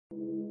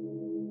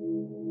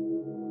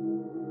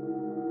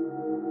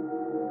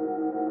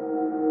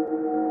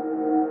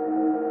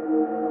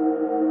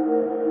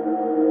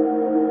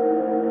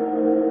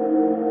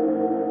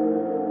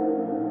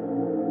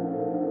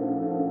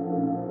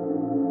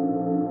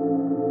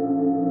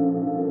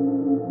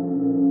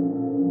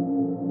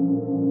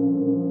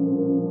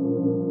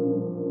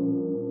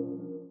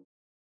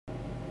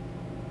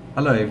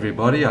Hello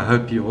everybody, I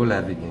hope you're all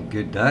having a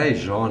good day.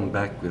 Jean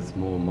back with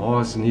more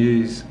Mars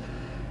news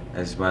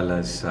as well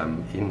as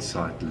some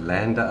InSight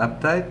lander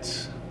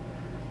updates.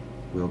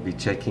 We'll be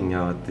checking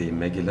out the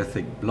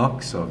megalithic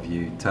blocks of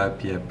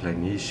Utopia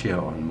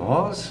Planitia on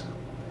Mars.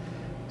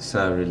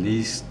 So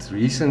released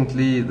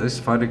recently, this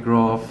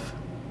photograph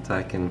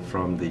taken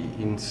from the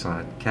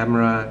InSight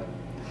camera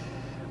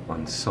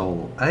on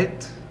Sol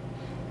 8.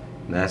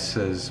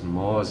 NASA's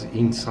Mars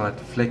InSight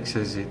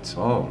flexes its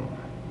arm.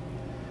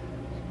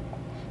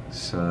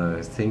 So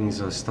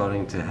things are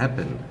starting to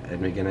happen, and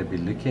we're going to be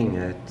looking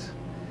at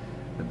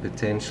a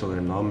potential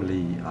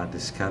anomaly I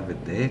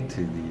discovered there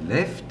to the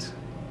left.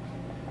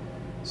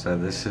 So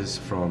this is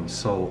from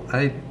Sol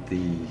 8,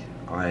 the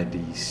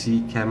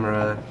IDC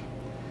camera,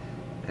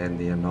 and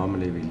the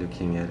anomaly we're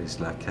looking at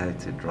is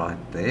located right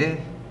there.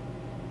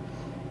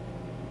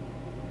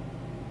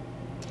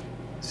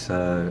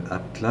 So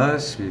up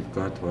close we've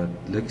got what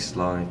looks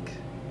like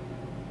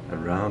a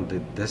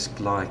rounded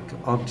disc-like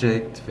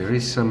object, very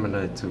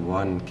similar to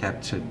one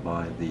captured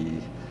by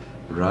the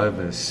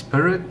rover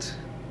Spirit.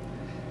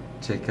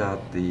 Check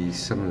out the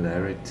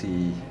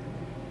similarity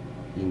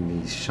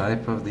in the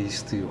shape of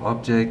these two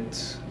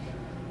objects.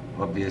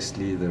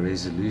 Obviously the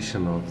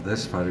resolution of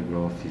this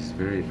photograph is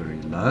very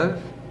low.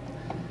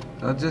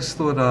 I just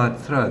thought I'd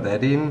throw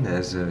that in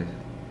as a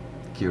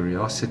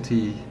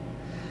curiosity.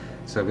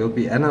 So we'll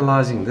be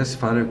analyzing this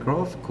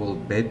photograph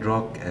called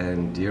Bedrock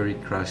and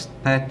Duricrust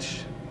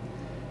Patch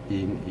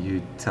in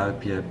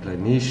Utopia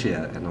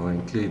Planitia, and I'll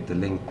include the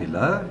link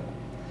below.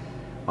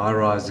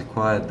 HiView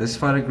acquired this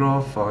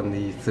photograph on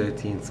the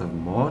 13th of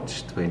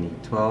March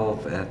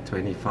 2012 at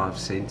 25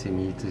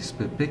 centimeters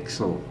per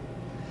pixel.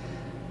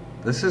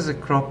 This is a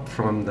crop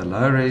from the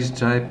low-res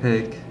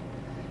JPEG.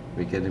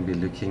 We're going to be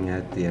looking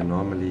at the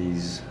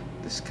anomalies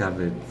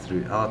discovered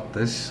throughout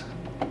this.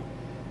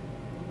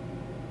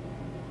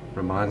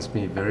 Reminds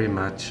me very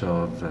much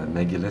of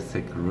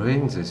megalithic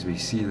ruins as we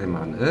see them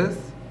on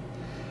Earth.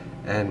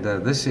 And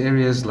this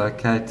area is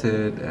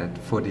located at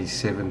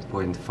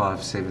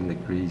 47.57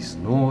 degrees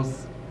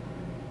north,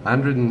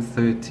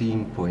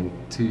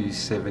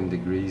 113.27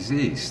 degrees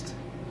east.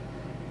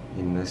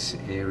 In this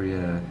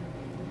area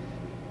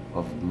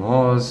of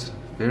Mars,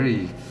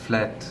 very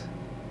flat,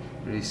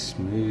 very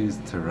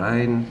smooth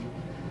terrain.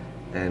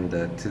 And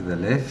to the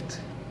left,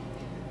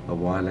 a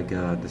while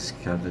ago I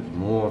discovered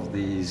more of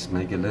these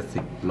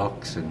megalithic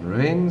blocks and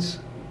ruins.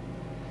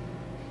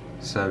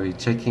 So we're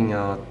checking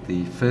out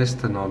the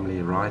first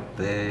anomaly right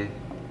there,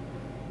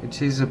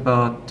 which is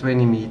about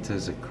 20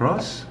 meters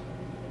across,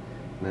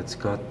 and it's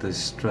got this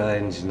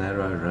strange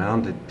narrow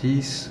rounded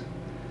piece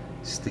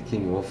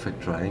sticking off a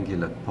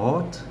triangular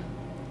part.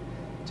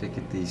 Check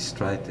at these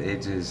straight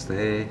edges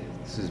there.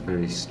 This is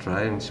very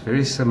strange,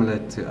 very similar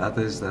to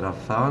others that I've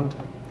found.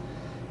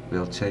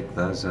 We'll check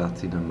those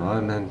out in a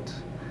moment.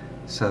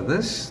 So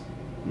this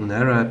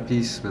narrow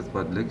piece with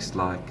what looks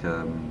like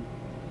a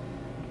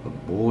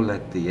ball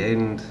at the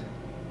end,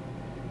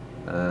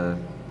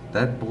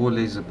 that ball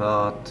is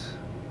about,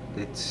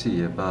 let's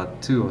see,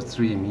 about 2 or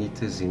 3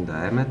 meters in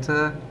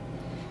diameter.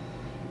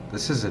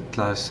 This is a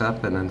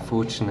close-up, and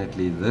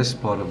unfortunately this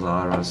part of the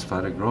HiView's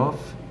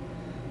photograph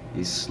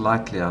is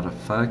slightly out of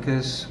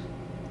focus.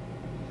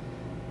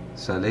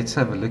 So let's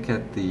have a look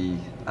at the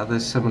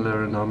other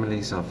similar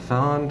anomalies I've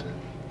found.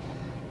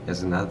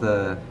 There's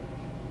another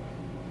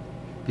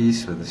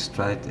piece with a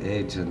straight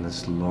edge and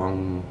this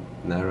long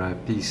narrow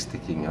piece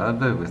sticking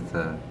over with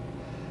a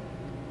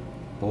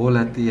ball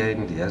at the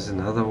end. Here's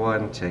another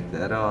one, check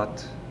that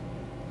out.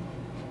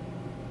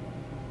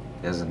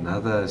 Here's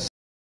another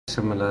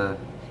similar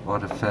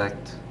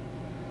artifact,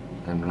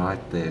 and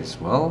right there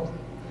as well.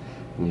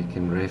 And you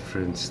can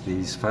reference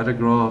these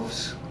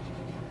photographs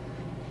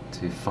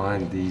to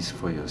find these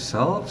for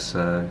yourself.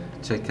 So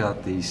check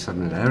out the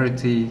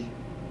similarity.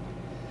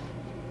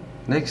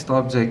 Next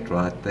object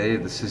right there,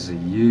 this is a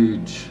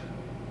huge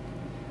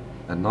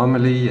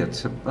anomaly.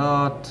 It's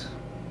about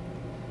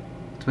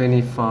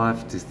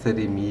 25 to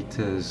 30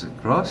 meters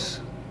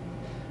across,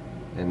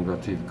 and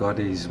what we've got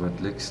is what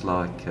looks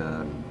like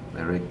a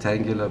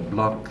rectangular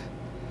block,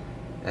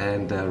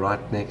 and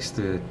right next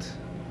to it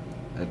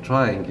a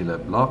triangular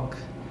block.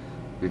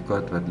 We've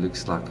got what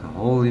looks like a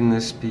hole in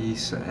this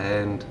piece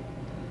and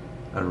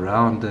a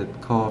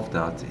rounded carved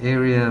out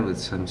area with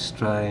some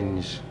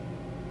strange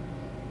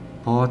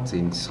part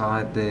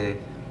inside there.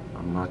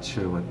 I'm not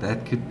sure what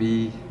that could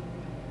be.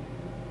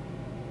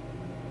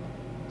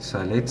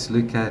 So let's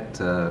look at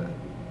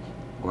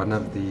one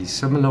of the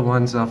similar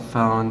ones I've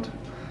found.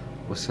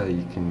 Also,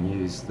 you can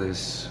use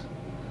this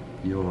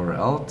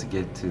URL to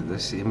get to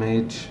this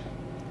image.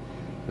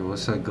 We've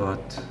also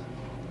got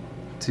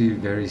two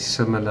very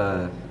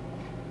similar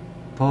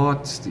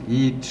parts to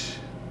each.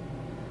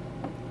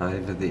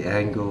 However, the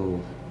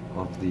angle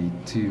of the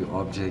two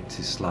objects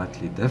is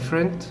slightly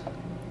different.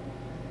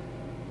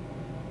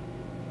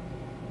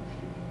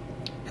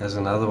 Here's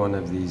another one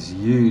of these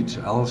huge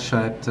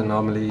L-shaped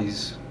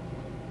anomalies.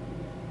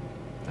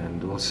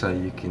 And also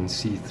you can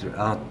see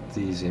throughout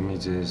these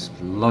images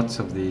lots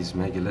of these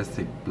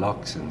megalithic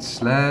blocks and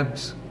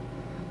slabs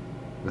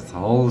with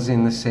holes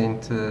in the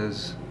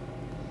centers,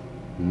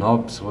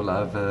 knobs all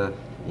over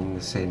in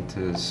the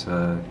centers.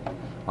 So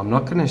I'm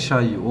not going to show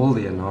you all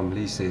the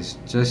anomalies, there's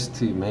just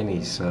too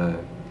many.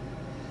 So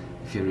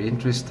if you're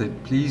interested,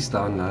 please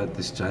download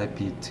this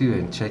JP2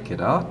 and check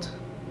it out.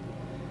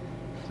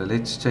 So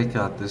let's check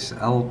out this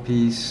L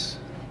piece,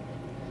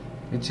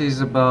 which is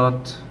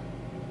about,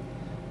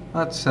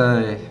 I'd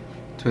say,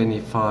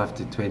 25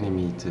 to 20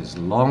 meters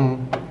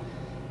long,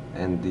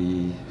 and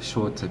the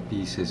shorter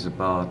piece is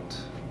about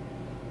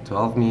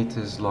 12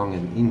 meters long,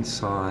 and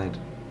inside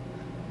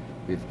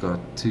we've got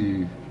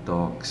two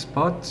dark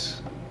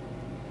spots.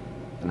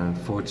 And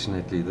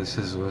unfortunately this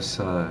is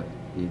also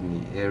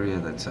in the area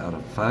that's out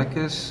of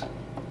focus.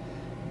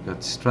 We've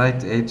got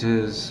straight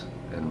edges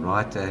and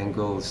right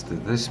angles to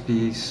this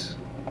piece.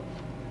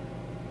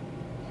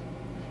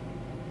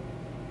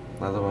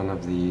 Another one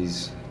of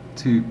these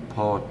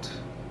two-part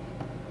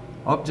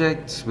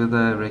objects with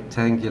a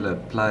rectangular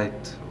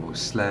plate or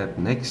slab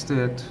next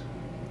to it.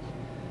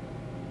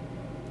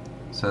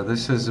 So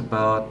this is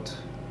about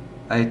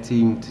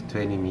 18 to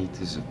 20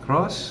 meters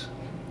across,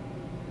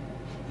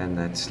 and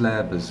that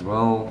slab as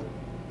well,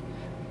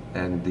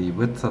 and the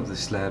width of the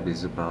slab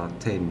is about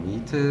 10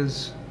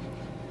 meters.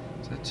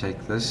 So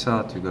check this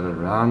out, we've got a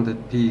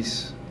rounded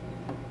piece,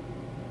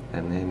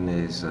 and then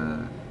there's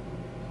a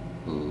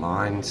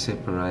line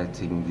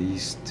separating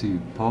these two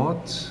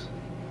parts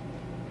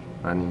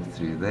running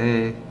through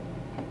there,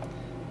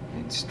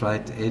 and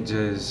straight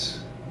edges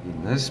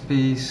in this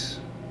piece.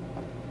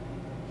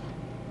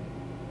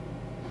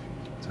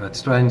 So it's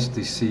strange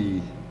to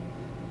see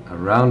a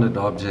rounded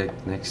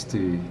object next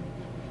to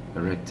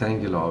a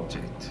rectangular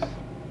object.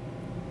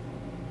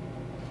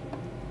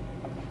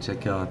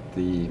 Check out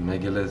the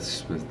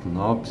megaliths with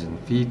knobs and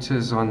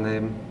features on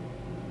them.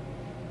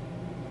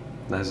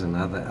 There's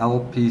another L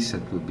piece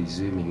that we'll be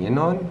zooming in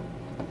on,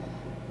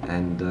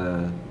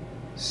 and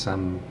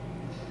some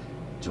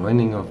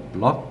joining of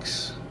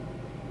blocks.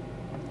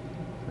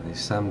 There's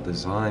some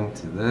design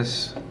to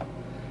this.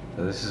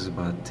 So this is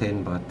about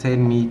 10 by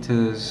 10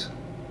 meters.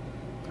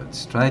 Got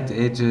straight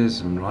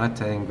edges and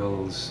right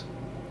angles,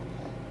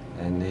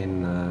 and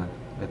then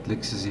it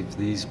looks as if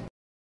these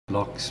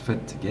blocks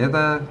fit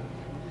together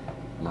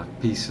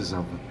like pieces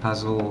of a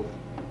puzzle.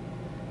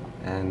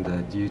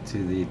 And due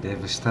to the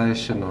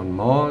devastation on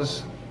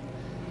Mars,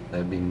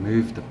 they've been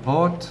moved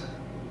apart.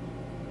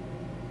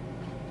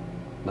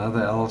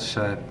 Another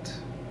L-shaped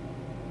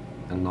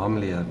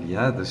anomaly over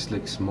here. This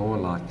looks more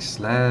like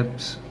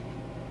slabs,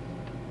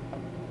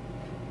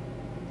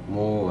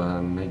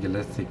 more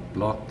megalithic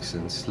blocks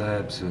and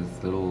slabs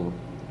with little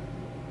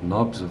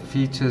knobs or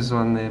features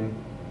on them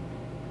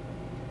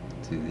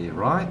to the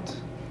right.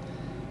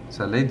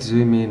 So let's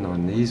zoom in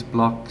on these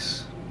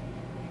blocks.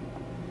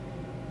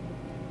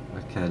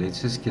 Okay,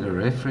 let's just get a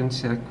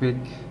reference here quick.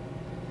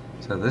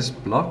 So this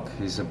block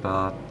is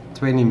about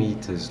 20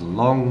 meters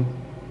long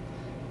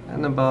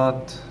and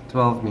about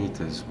 12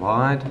 meters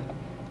wide,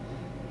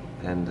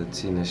 and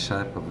it's in a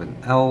shape of an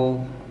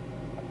L.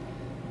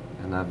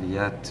 And over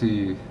here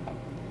too,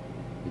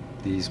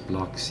 these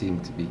blocks seem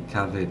to be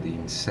covered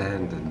in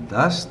sand and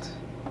dust.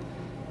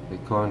 We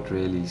can't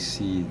really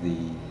see the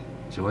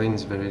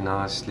joins very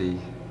nicely.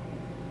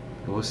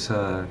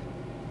 Also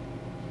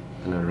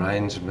an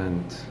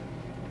arrangement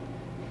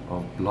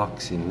of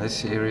blocks in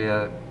this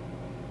area.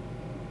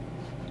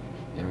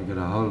 And we've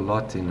got a whole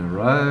lot in a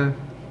row,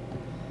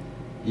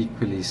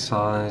 equally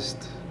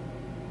sized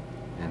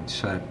and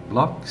shaped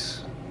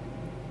blocks.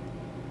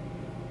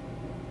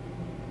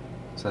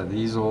 So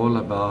these are all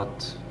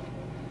about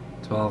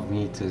 12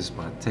 meters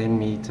by 10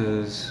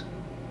 meters,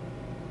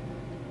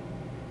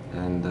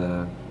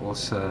 and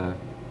also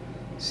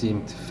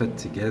seem to fit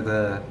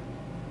together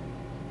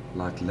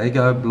like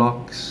Lego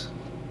blocks.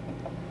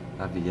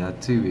 Over here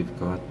too, we've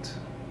got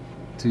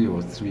 2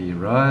 or 3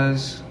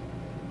 rows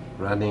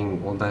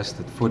running almost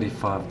at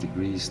 45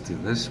 degrees to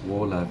this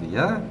wall over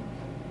here,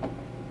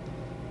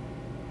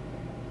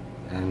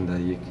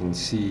 and you can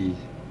see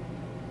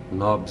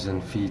knobs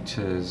and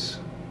features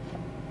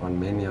on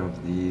many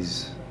of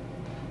these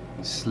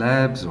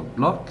slabs or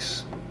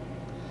blocks.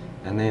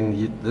 And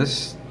then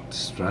this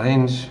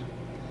strange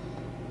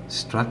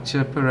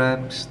structure,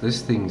 perhaps,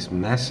 this thing's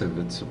massive.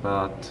 It's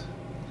about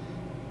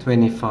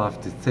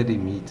 25 to 30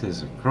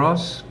 meters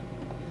across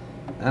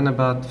and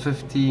about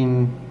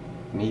 15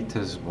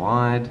 meters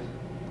wide.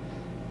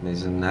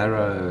 There's a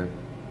narrow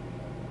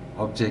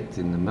object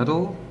in the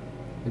middle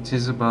which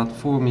is about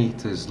 4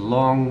 meters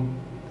long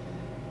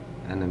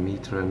and 1.5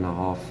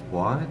 meters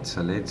wide.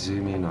 So let's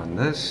zoom in on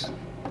this.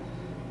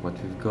 What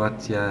we've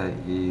got here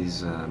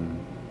is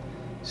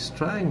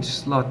strange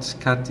slots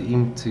cut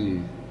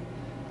into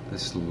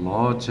this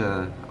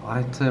larger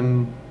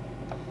item,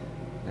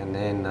 and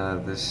then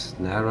this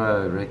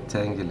narrow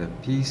rectangular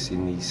piece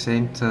in the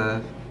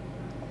center.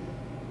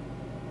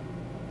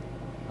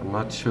 I'm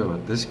not sure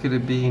what this could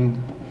have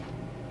been.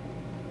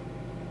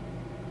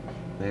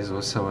 There's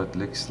also what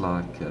looks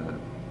like a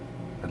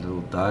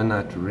little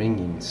donut ring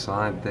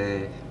inside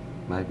there.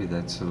 Maybe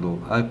that's a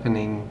little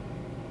opening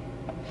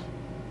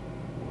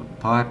or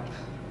pipe.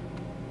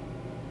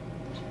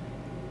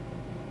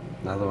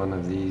 Another one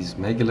of these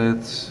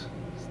megaliths,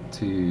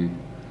 2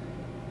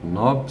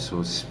 knobs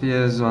or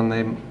spheres on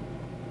them.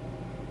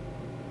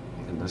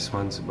 And this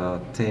one's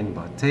about 10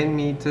 by 10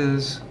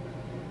 meters.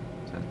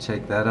 So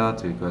check that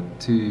out. We've got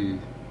 2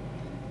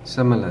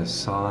 similar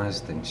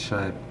sized and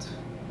shaped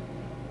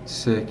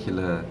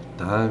circular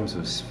domes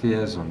or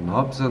spheres or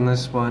knobs on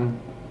this one.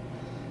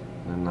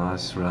 A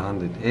nice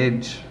rounded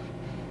edge.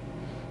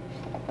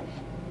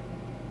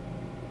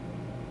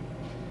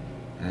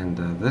 And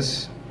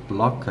this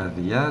block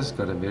over here has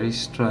got a very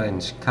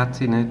strange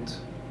cut in it,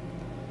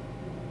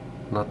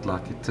 not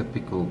like a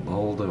typical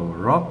boulder or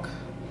rock.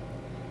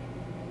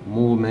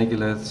 More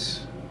megaliths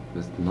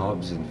with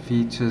knobs and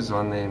features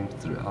on them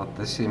throughout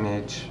this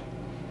image.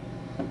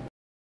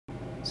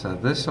 So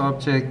this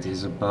object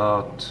is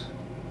about,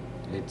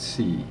 let's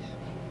see,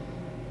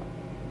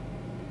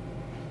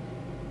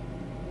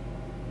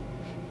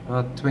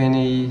 about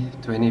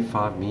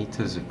 20-25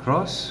 meters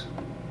across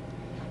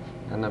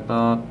and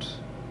about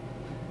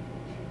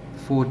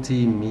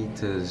 14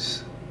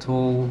 meters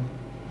tall.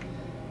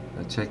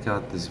 Now check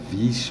out this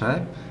V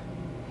shape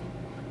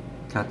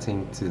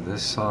cutting to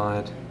this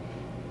side.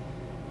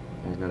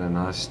 We've got a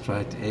nice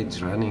straight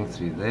edge running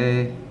through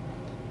there,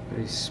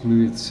 very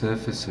smooth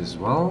surface as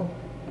well,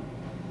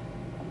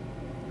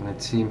 and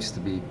it seems to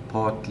be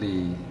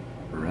partly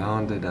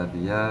rounded over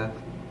here,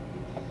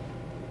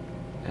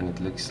 and it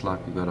looks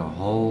like we've got a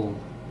hole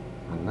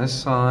on this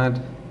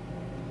side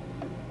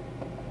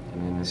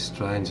and then a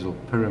strange little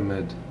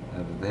pyramid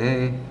over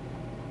there.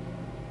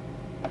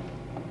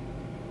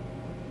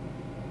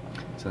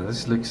 So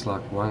this looks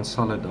like one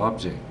solid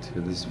object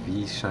with this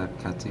V shape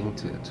cut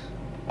into it.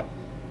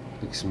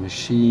 Looks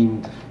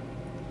machined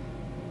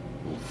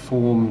or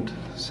formed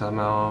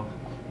somehow.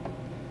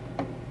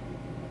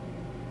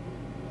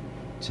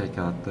 Check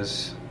out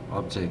this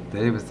object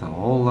there with a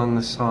hole on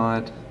the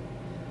side.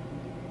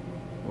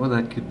 Or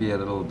that could be a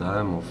little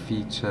dome or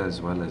feature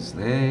as well as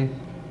there.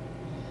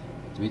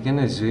 We're going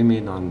to zoom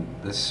in on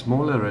this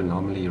smaller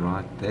anomaly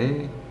right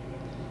there.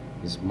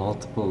 There's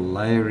multiple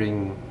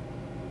layering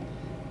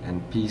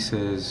and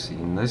pieces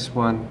in this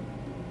one.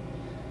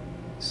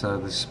 So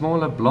the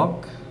smaller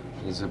block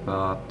is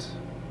about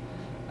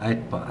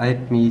 8 by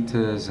 8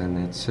 meters, and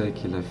that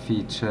circular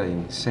feature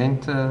in the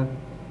center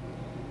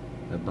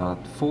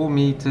about 4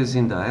 meters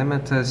in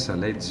diameter. So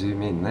let's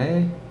zoom in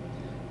there.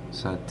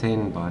 So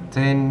 10 by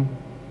 10.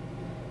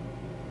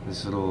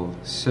 This little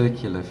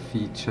circular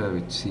feature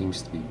which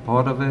seems to be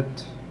part of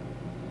it,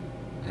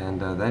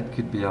 and that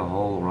could be a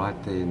hole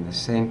right there in the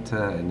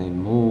center, and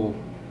then more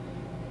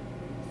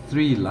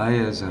 3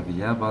 layers over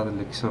here by the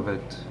looks of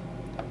it.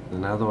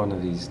 Another one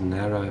of these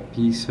narrow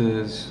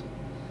pieces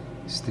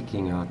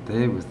sticking out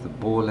there with the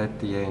ball at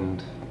the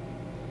end,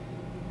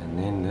 and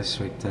then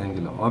this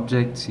rectangular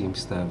object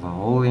seems to have a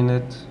hole in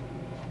it.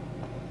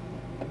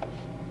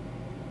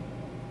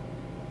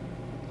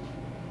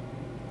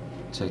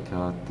 Check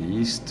out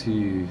these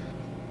 2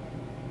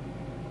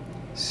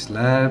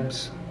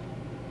 slabs.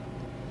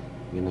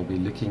 We're going to be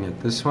looking at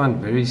this one.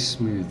 Very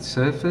smooth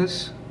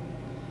surface,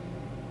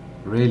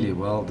 really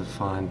well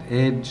defined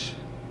edge,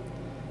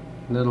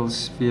 little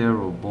sphere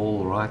or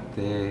ball right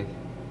there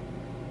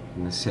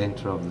in the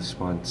center of this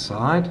one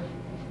side,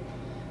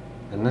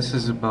 and this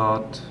is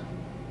about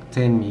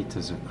 10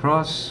 meters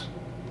across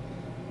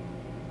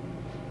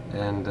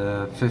and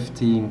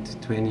 15 to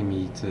 20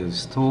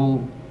 meters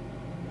tall.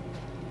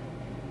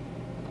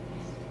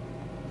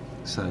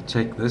 So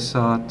check this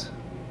out,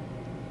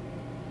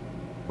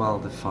 well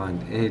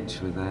defined edge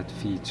with that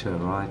feature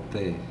right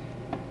there.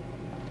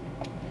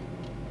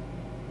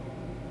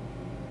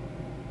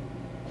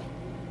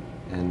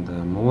 And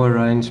more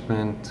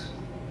arrangement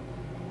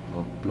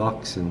of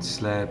blocks and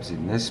slabs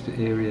in this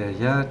area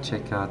here.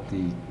 Check out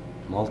the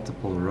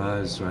multiple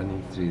rows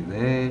running through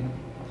there,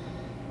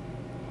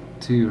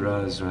 2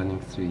 rows running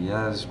through here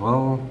as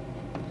well.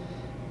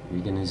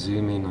 We're going to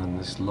zoom in on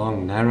this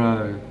long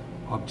narrow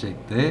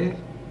object there,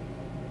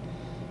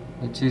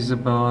 which is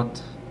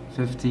about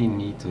 15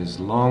 meters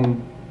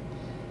long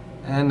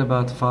and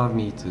about 5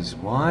 meters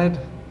wide,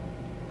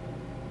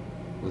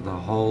 with a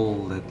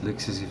hole that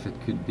looks as if it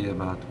could be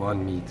about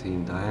 1 meter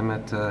in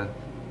diameter,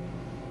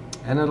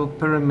 and a little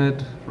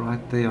pyramid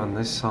right there on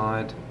this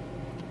side.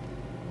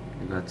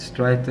 We've got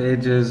straight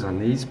edges on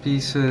these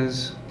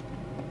pieces.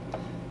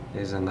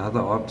 There's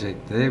another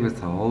object there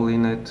with a hole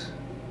in it.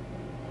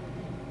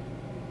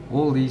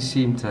 All these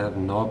seem to have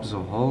knobs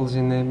or holes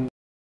in them.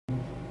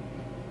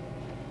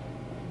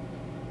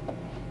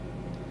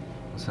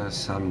 So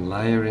some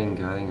layering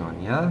going on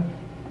here.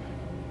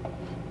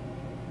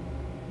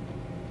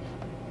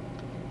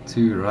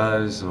 2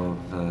 rows of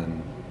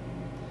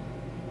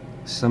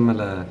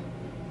similar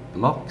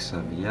blocks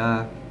over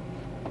here,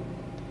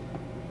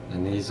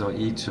 and these are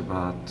each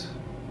about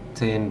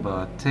 10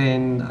 by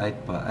 10,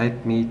 8 by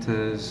 8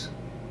 meters.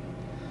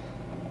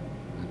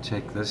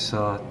 check this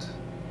out.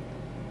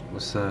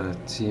 Also,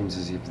 it seems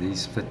as if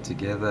these fit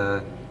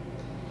together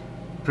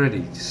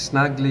pretty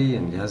snugly,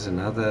 and here's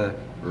another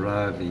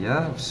row over here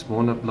of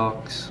smaller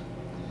blocks,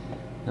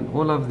 and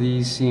all of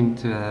these seem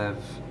to have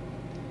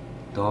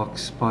dark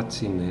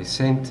spots in their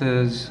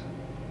centers.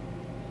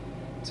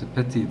 It's a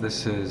pity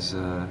this is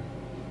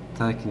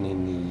taken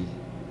in the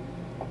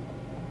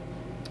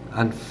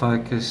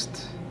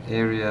unfocused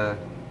area.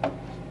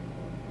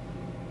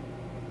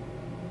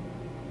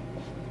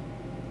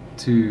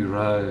 Two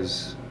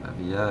rows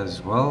over here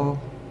as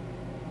well,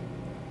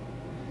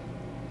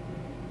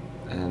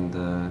 and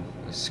a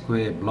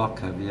square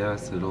block over here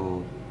with a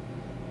little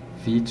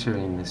feature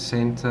in the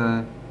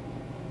center,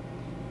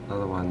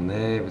 another one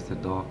there with a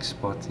dark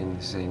spot in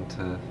the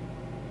center.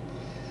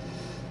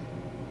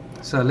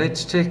 So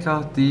let's check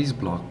out these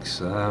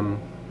blocks.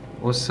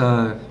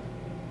 Also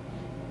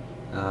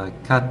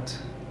cut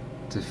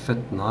to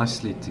fit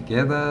nicely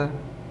together.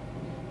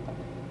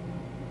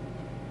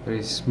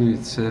 Very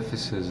smooth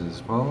surfaces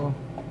as well.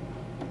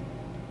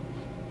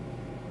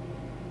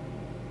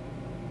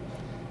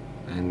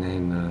 And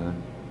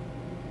then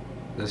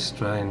this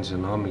strange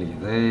anomaly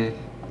there.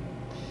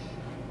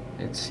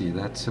 Let's see,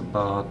 that's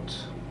about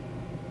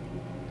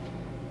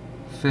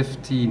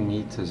 15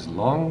 meters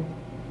long.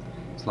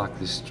 It's like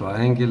this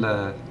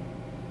triangular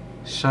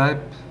shape.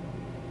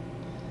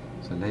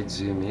 So let's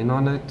zoom in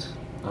on it.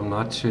 I'm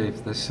not sure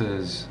if this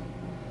is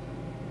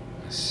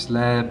a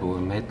slab or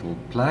a metal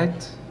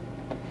plate.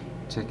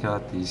 Check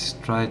out these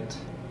straight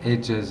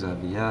edges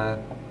over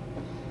here,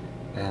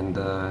 and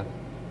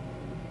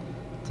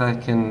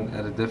taken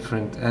at a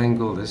different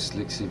angle, this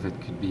looks as if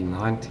it could be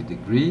 90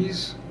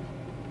 degrees.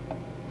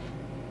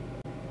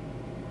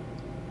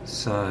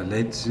 So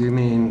let's zoom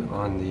in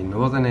on the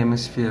northern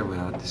hemisphere where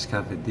I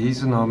discovered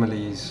these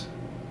anomalies,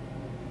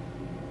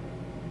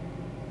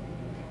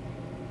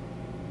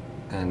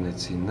 and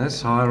it's in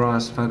this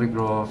high-rise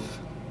photograph,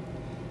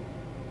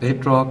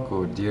 Bedrock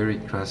or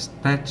Duricrust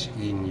Patch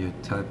in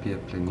Utopia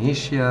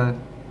Planitia,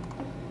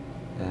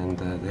 and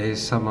there's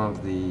some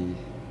of the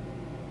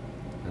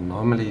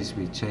anomalies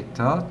we checked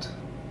out.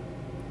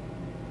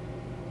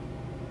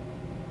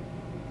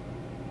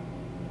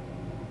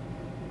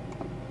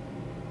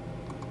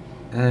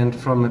 And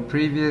from the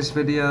previous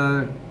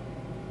video,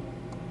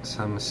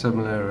 some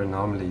similar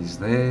anomalies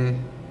there.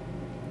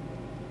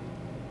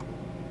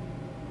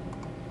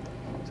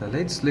 So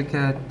let's look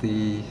at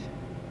the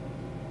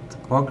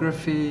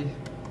topography.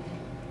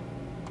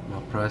 My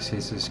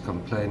processor is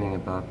complaining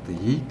about the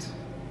heat.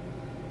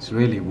 It's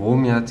really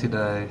warm here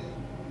today.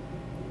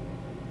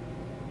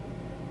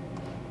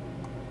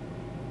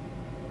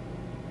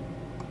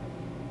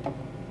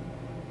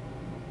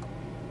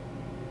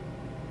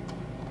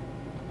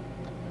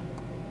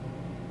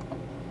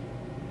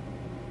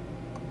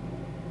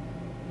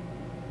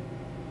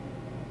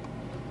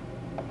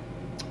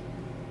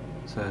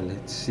 So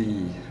let's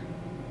see,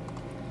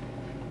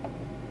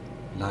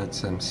 load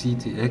some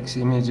CTX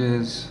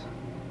images.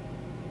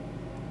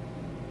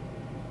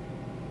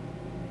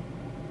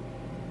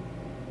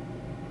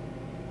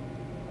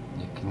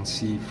 You can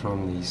see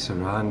from the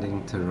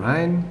surrounding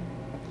terrain,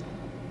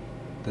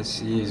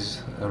 this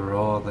is a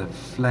rather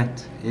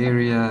flat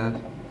area,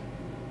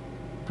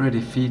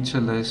 pretty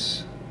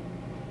featureless,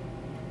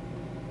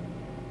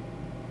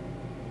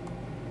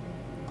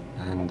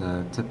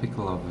 and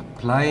typical of a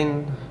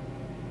plain.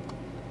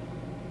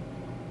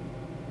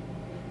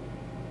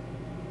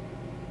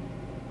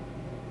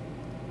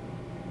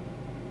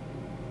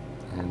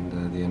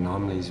 And the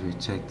anomalies we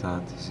checked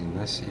out is in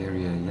this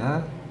area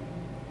here.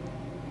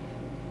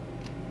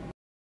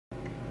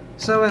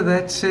 So with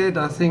that said,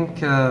 I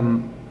think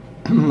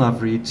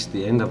I've reached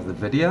the end of the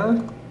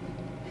video.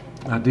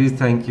 I do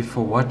thank you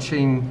for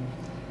watching,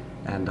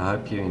 and I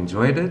hope you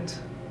enjoyed it.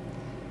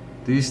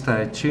 Do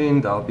stay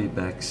tuned, I'll be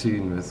back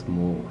soon with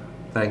more.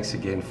 Thanks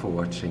again for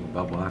watching.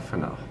 Bye bye for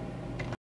now.